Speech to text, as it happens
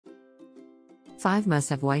5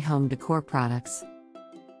 must-have white home decor products.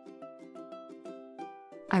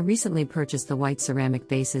 I recently purchased the white ceramic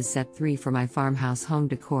vases set 3 for my farmhouse home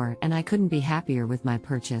decor, and I couldn't be happier with my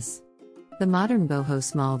purchase. The modern Boho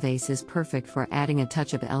small vase is perfect for adding a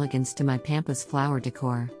touch of elegance to my Pampas flower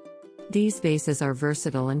decor. These vases are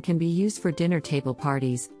versatile and can be used for dinner table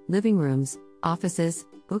parties, living rooms, offices,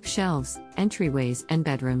 bookshelves, entryways, and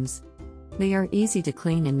bedrooms. They are easy to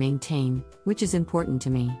clean and maintain, which is important to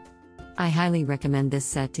me. I highly recommend this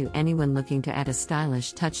set to anyone looking to add a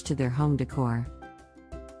stylish touch to their home decor.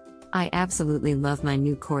 I absolutely love my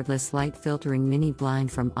new cordless light filtering mini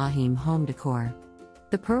blind from Achim Home Decor.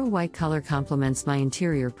 The pearl white color complements my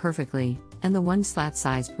interior perfectly, and the 1 slat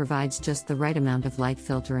size provides just the right amount of light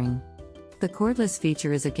filtering. The cordless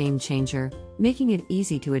feature is a game changer, making it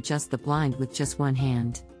easy to adjust the blind with just one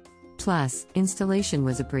hand. Plus, installation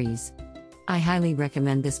was a breeze. I highly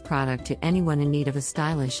recommend this product to anyone in need of a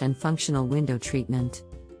stylish and functional window treatment.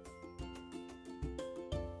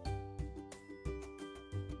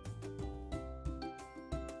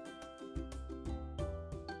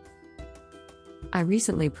 I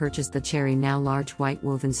recently purchased the CherryNow large white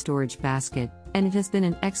woven storage basket, and it has been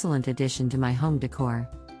an excellent addition to my home decor.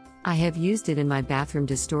 I have used it in my bathroom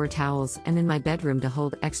to store towels and in my bedroom to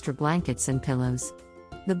hold extra blankets and pillows.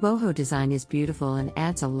 The boho design is beautiful and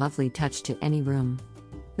adds a lovely touch to any room.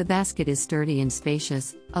 The basket is sturdy and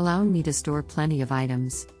spacious, allowing me to store plenty of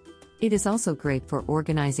items. It is also great for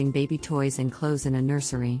organizing baby toys and clothes in a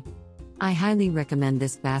nursery. I highly recommend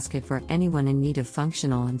this basket for anyone in need of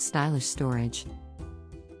functional and stylish storage.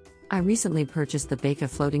 I recently purchased the BAYKA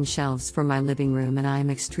floating shelves for my living room, and I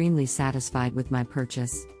am extremely satisfied with my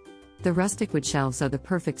purchase. The rustic wood shelves are the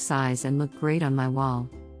perfect size and look great on my wall.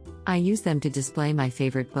 I use them to display my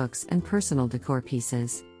favorite books and personal decor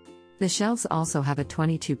pieces. The shelves also have a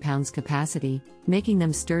 22 pounds capacity, making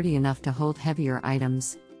them sturdy enough to hold heavier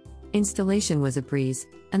items. Installation was a breeze,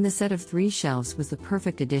 and the set of 3 shelves was the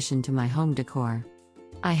perfect addition to my home decor.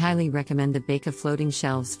 I highly recommend the BAYKA floating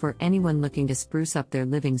shelves for anyone looking to spruce up their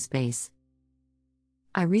living space.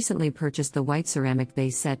 I recently purchased the white ceramic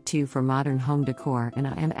vase set 2 for modern home decor, and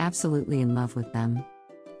I am absolutely in love with them.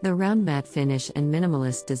 The round matte finish and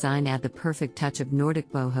minimalist design add the perfect touch of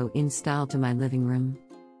Nordic boho in style to my living room.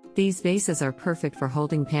 These vases are perfect for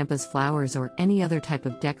holding Pampas flowers or any other type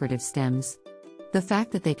of decorative stems. The fact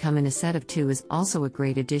that they come in a set of 2 is also a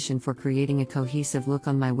great addition for creating a cohesive look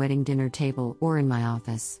on my wedding dinner table or in my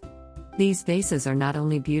office. These vases are not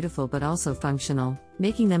only beautiful but also functional,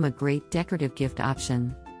 making them a great decorative gift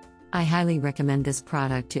option. I highly recommend this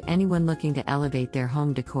product to anyone looking to elevate their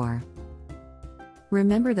home decor.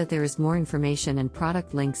 Remember that there is more information and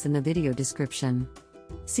product links in the video description.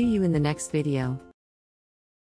 See you in the next video.